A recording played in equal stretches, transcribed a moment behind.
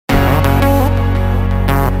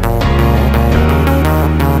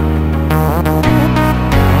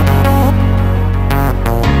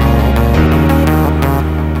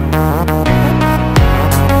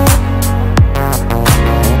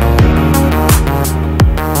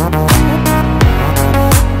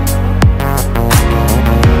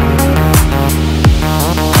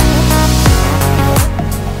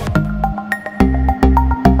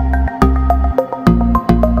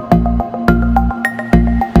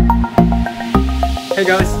Hey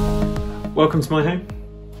guys, welcome to my home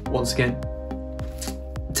once again.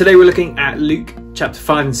 Today we're looking at Luke chapter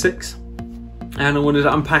 5 and 6, and I wanted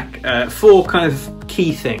to unpack four kind of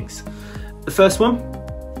key things. The first one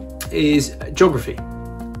is geography.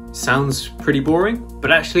 Sounds pretty boring,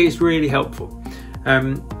 but actually it's really helpful.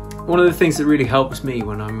 One of the things that really helps me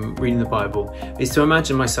when I'm reading the Bible is to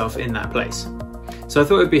imagine myself in that place. So I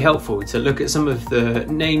thought it'd be helpful to look at some of the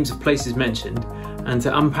names of places mentioned and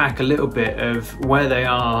to unpack a little bit of where they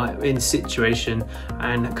are in situation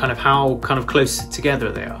and kind of how close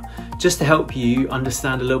together they are, just to help you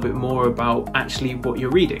understand a little bit more about actually what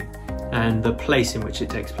you're reading and the place in which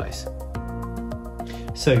it takes place.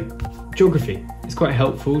 So geography is quite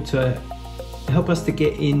helpful to help us to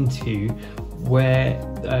get into where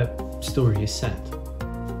a story is set.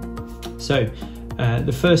 So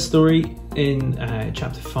the first story in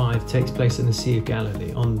chapter 5 takes place in the Sea of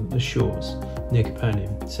Galilee on the shores near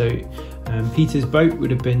Capernaum. So Peter's boat would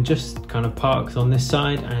have been just kind of parked on this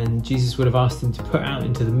side, and Jesus would have asked him to put out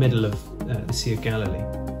into the middle of the Sea of Galilee.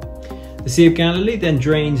 The Sea of Galilee then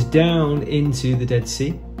drains down into the Dead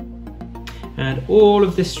Sea, and all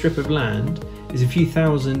of this strip of land is a few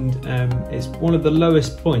thousand, it's one of the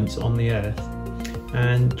lowest points on the earth,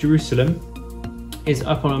 and Jerusalem is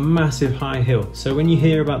up on a massive high hill. So when you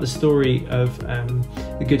hear about the story of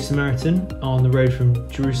the Good Samaritan on the road from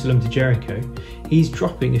Jerusalem to Jericho, he's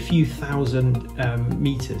dropping a few thousand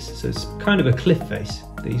meters. So it's kind of a cliff face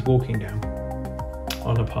that he's walking down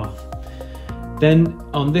on a path. Then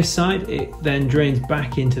on this side, it then drains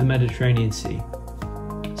back into the Mediterranean Sea.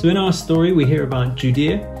 So in our story, we hear about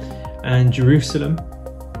Judea and Jerusalem,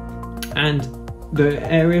 and the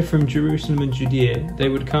area from Jerusalem and Judea, they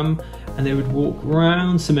would come and they would walk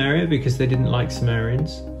around Samaria because they didn't like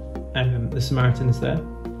Samaritans, the Samaritans there.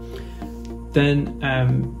 Then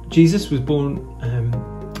Jesus was born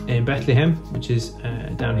in Bethlehem, which is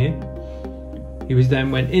down here. He was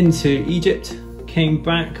then went into Egypt, came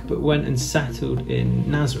back, but went and settled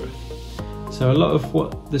in Nazareth. So a lot of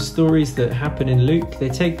what the stories that happen in Luke, they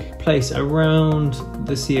take place around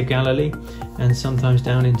the Sea of Galilee and sometimes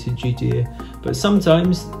down into Judea. But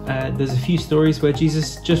sometimes there's a few stories where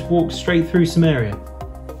Jesus just walks straight through Samaria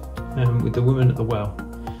with the woman at the well.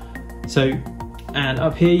 So, and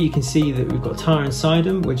up here you can see that we've got Tyre and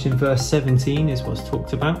Sidon, which in verse 17 is what's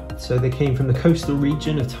talked about. So they came from the coastal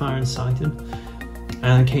region of Tyre and Sidon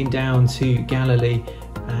and came down to Galilee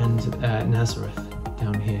and Nazareth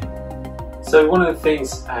down here. So one of the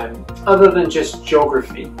things, other than just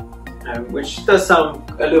geography, which does sound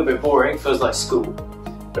a little bit boring, feels like school,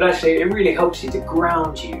 but actually it really helps you to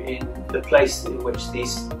ground you in the place in which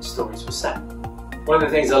these stories were set. One of the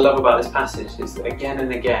things I love about this passage is that again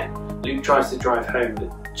and again Luke tries to drive home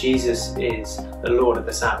that Jesus is the Lord of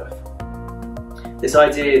the Sabbath. This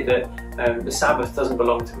idea that the Sabbath doesn't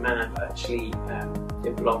belong to man, but actually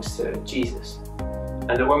it belongs to Jesus.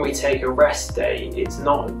 And that when we take a rest day, it's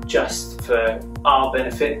not just for our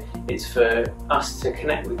benefit, it's for us to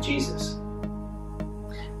connect with Jesus.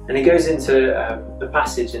 And he goes into the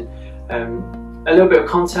passage and a little bit of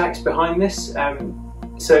context behind this.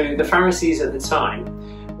 So the Pharisees at the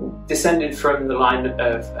time descended from the line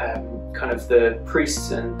of kind of the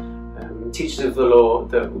priests and teachers of the law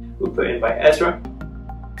that were put in by Ezra.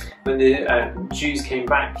 When the Jews came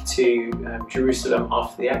back to Jerusalem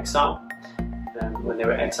after the exile, when they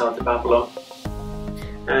were exiled to Babylon.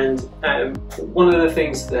 And one of the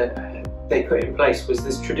things that they put in place was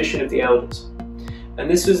this tradition of the elders. And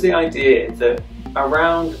this was the idea that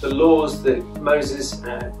around the laws that Moses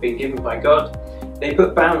had been given by God, they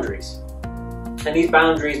put boundaries. And these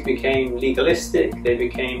boundaries became legalistic, they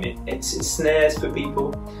became snares for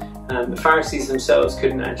people. The Pharisees themselves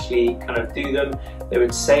couldn't actually kind of do them. They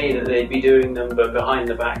would say that they'd be doing them, but behind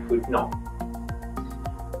the back would not.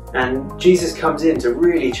 And Jesus comes in to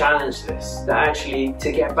really challenge this, that actually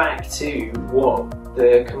to get back to what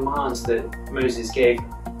the commands that Moses gave.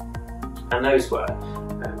 And those were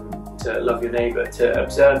to love your neighbour, to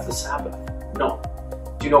observe the Sabbath,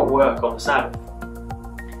 do not work on the Sabbath.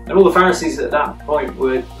 And all the Pharisees at that point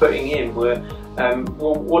were putting in were,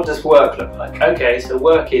 well, what does work look like? Okay, so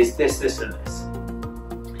work is this, this and this.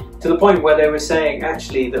 To the point where they were saying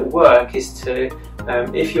actually that work is to,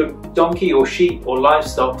 if your donkey or sheep or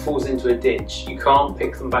livestock falls into a ditch, you can't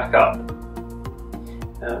pick them back up.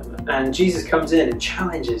 And Jesus comes in and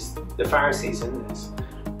challenges the Pharisees in this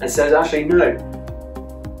and says actually no,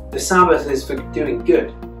 the Sabbath is for doing good.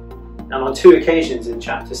 And on two occasions in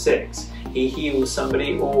chapter 6 he heals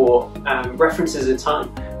somebody or references a time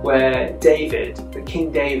where David, the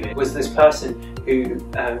King David, was this person who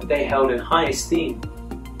they held in high esteem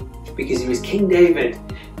because he was King David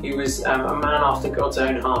He was a man after God's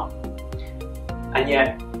own heart. And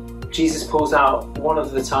yet, Jesus pulls out one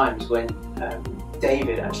of the times when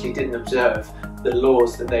David actually didn't observe the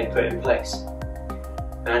laws that they put in place.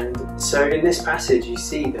 And so in this passage you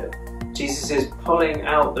see that Jesus is pulling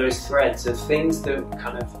out those threads of things that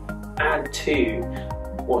kind of add to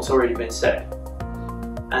what's already been said,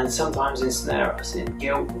 and sometimes ensnare us in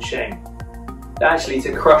guilt and shame. Actually,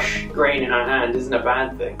 to crush grain in our hand isn't a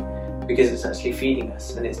bad thing, because it's actually feeding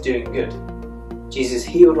us and it's doing good. Jesus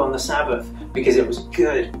healed on the Sabbath because it was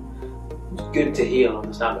good. It was good to heal on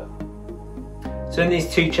the Sabbath. So in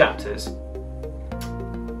these 2 chapters,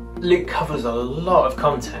 Luke covers a lot of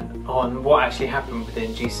content on what actually happened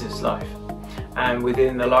within Jesus' life and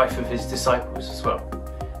within the life of his disciples as well.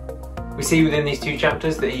 We see within these 2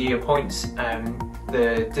 chapters that he appoints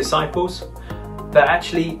the disciples, that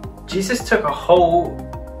actually Jesus took a whole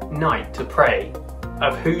night to pray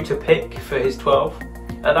of who to pick for his 12.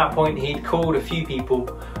 At that point he'd called a few people,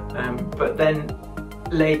 but then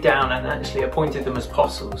laid down and actually appointed them as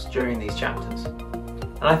apostles during these chapters.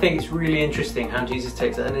 And I think it's really interesting how Jesus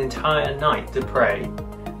takes an entire night to pray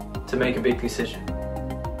to make a big decision.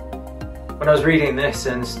 When I was reading this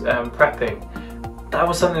and prepping, that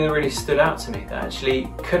was something that really stood out to me. That actually,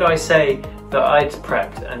 could I say that I'd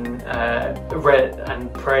prepped and read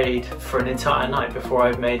and prayed for an entire night before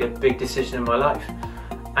I'd made a big decision in my life?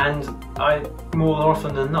 And I, more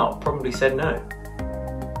often than not, probably said no.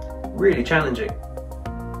 Really challenging.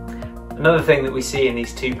 Another thing that we see in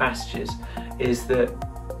these 2 passages is that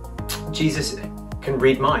Jesus can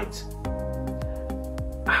read minds.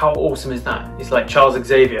 How awesome is that? It's like Charles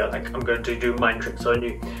Xavier, like, I'm going to do mind tricks on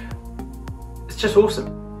you. It's just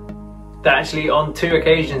awesome. That actually on 2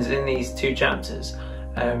 occasions in these 2 chapters,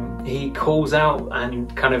 he calls out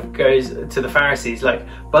and kind of goes to the Pharisees like,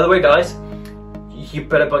 by the way guys, you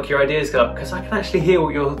better buck your ideas up, because I can actually hear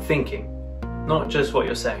what you're thinking, not just what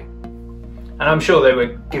you're saying. And I'm sure they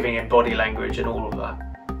were giving it body language and all of that.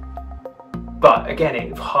 But again,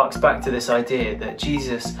 it harks back to this idea that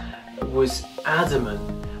Jesus was adamant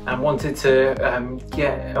and wanted to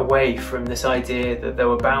get away from this idea that there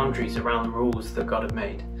were boundaries around the rules that God had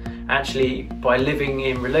made. Actually, by living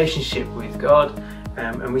in relationship with God,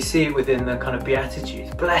 and we see it within the kind of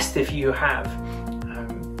Beatitudes, blessed if you have.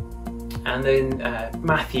 And then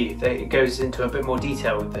Matthew, it goes into a bit more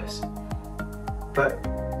detail with this. But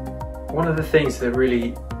one of the things that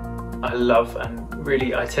really I love and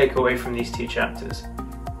really I take away from these 2 chapters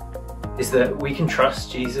is that we can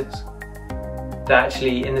trust Jesus. That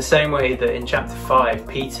actually, in the same way that in chapter 5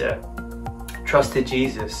 Peter trusted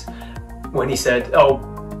Jesus when he said, oh,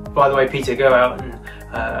 by the way Peter, go out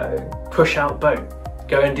and push out boat,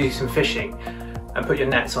 go and do some fishing and put your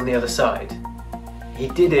nets on the other side. He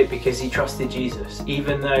did it because he trusted Jesus,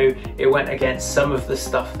 even though it went against some of the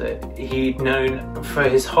stuff that he'd known for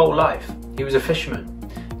his whole life. He was a fisherman.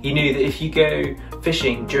 He knew that if you go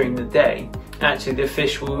fishing during the day, actually the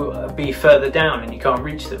fish will be further down and you can't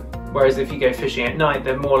reach them. Whereas if you go fishing at night,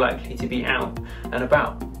 they're more likely to be out and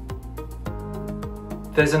about.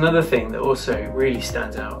 There's another thing that also really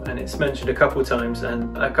stands out, and it's mentioned a couple times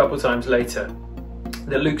and a couple times later,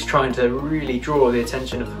 that Luke's trying to really draw the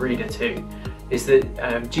attention of the reader to, is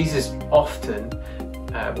that Jesus often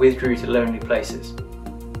withdrew to lonely places.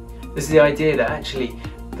 This is the idea that actually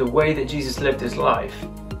the way that Jesus lived his life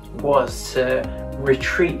was to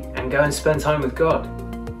retreat and go and spend time with God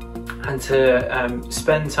and to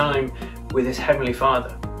spend time with his Heavenly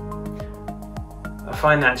Father. I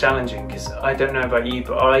find that challenging because I don't know about you,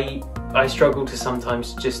 but I struggle to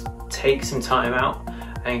sometimes just take some time out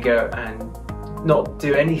and go and not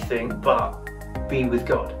do anything but be with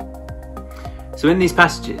God. So in these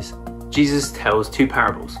passages, Jesus tells 2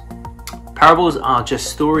 parables. Parables are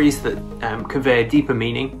just stories that convey a deeper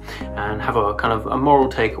meaning and have a kind of a moral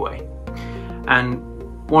takeaway. And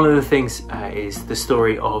one of the things is the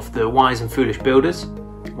story of the wise and foolish builders,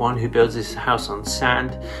 one who builds his house on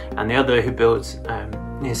sand and the other who builds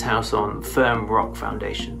his house on firm rock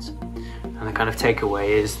foundations. And the kind of takeaway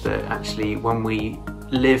is that actually when we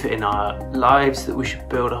live in our lives, that we should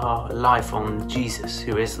build our life on Jesus,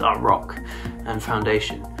 who is our rock and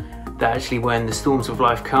foundation. That actually when the storms of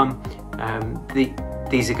life come,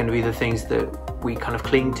 these are going to be the things that we kind of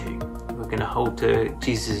cling to. We're going to hold to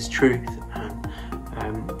Jesus' truth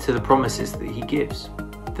and to the promises that he gives,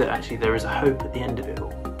 that actually there is a hope at the end of it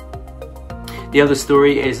all. The other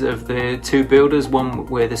story is of the 2 builders, one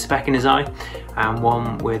with a speck in his eye and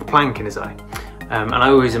one with a plank in his eye. And I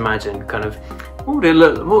always imagine kind of, what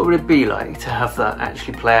would it be like to have that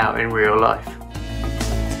actually play out in real life?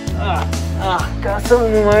 Got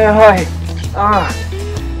something in my eye.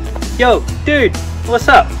 Yo, dude, What's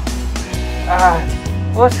up?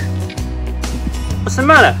 What's the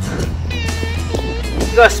matter?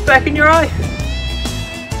 You got a speck in your eye?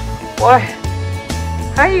 Why?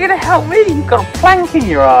 How are you gonna help me? You've got a plank in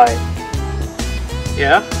your eye.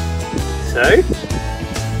 Yeah. So?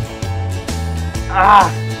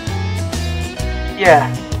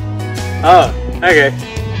 Yeah. Oh, okay.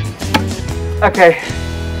 Okay.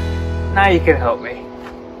 Now you can help me.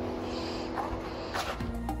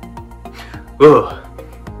 Oh,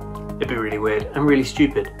 it'd be really weird and really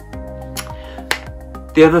stupid.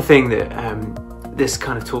 The other thing that this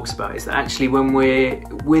kind of talks about is that actually when we're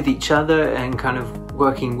with each other and kind of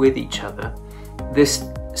working with each other, this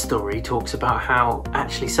story talks about how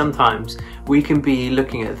actually sometimes we can be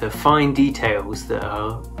looking at the fine details that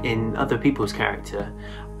are in other people's character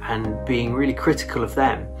and being really critical of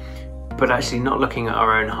them, but actually not looking at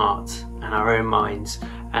our own hearts and our own minds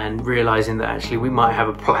and realizing that actually we might have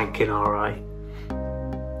a plank in our eye.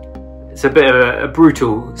 It's a bit of a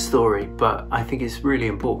brutal story, but I think it's really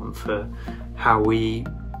important for how we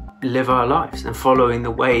live our lives and following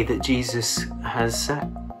the way that Jesus has set.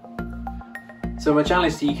 So my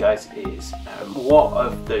challenge to you guys is, what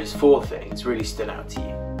of those 4 things really stood out to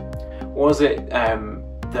you? Was it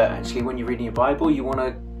that actually when you're reading your Bible you want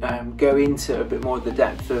to go into a bit more of the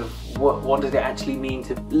depth of what does it actually mean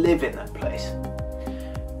to live in that place?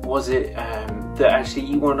 Was it that actually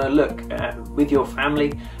you want to look with your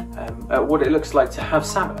family at what it looks like to have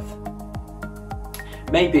Sabbath?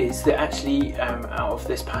 Maybe it's that actually out of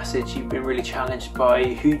this passage you've been really challenged by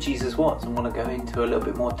who Jesus was and want to go into a little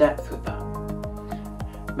bit more depth with that.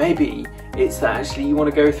 Maybe it's that actually you want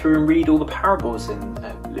to go through and read all the parables in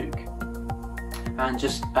Luke and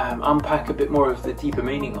just unpack a bit more of the deeper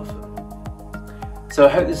meaning of them. So I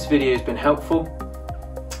hope this video has been helpful.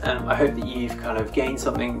 I hope that you've kind of gained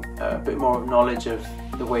something, a bit more of knowledge of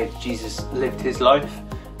the way that Jesus lived his life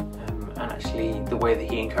and actually the way that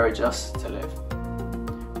he encouraged us to live.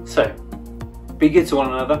 So, be good to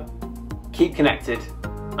one another, keep connected,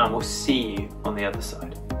 and we'll see you on the other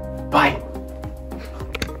side. Bye!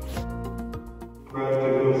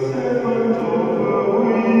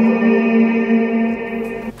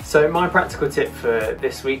 So my practical tip for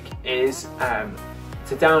this week is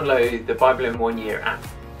to download the Bible in 1 Year app.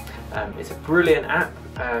 It's a brilliant app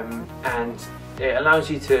and it allows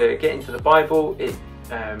you to get into the Bible. It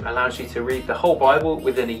allows you to read the whole Bible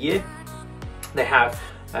within a year. They have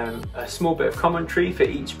a small bit of commentary for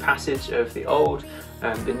each passage of the Old,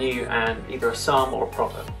 the New, and either a Psalm or a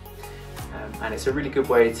Proverb. And it's a really good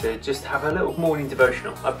way to just have a little morning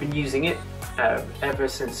devotional. I've been using it ever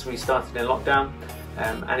since we started in lockdown,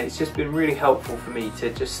 and it's just been really helpful for me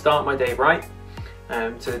to just start my day right,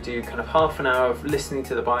 to do kind of half an hour of listening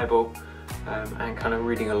to the Bible and kind of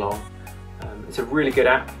reading along. It's a really good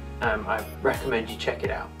app. I recommend you check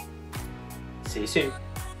it out. See you soon.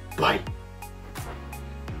 Bye.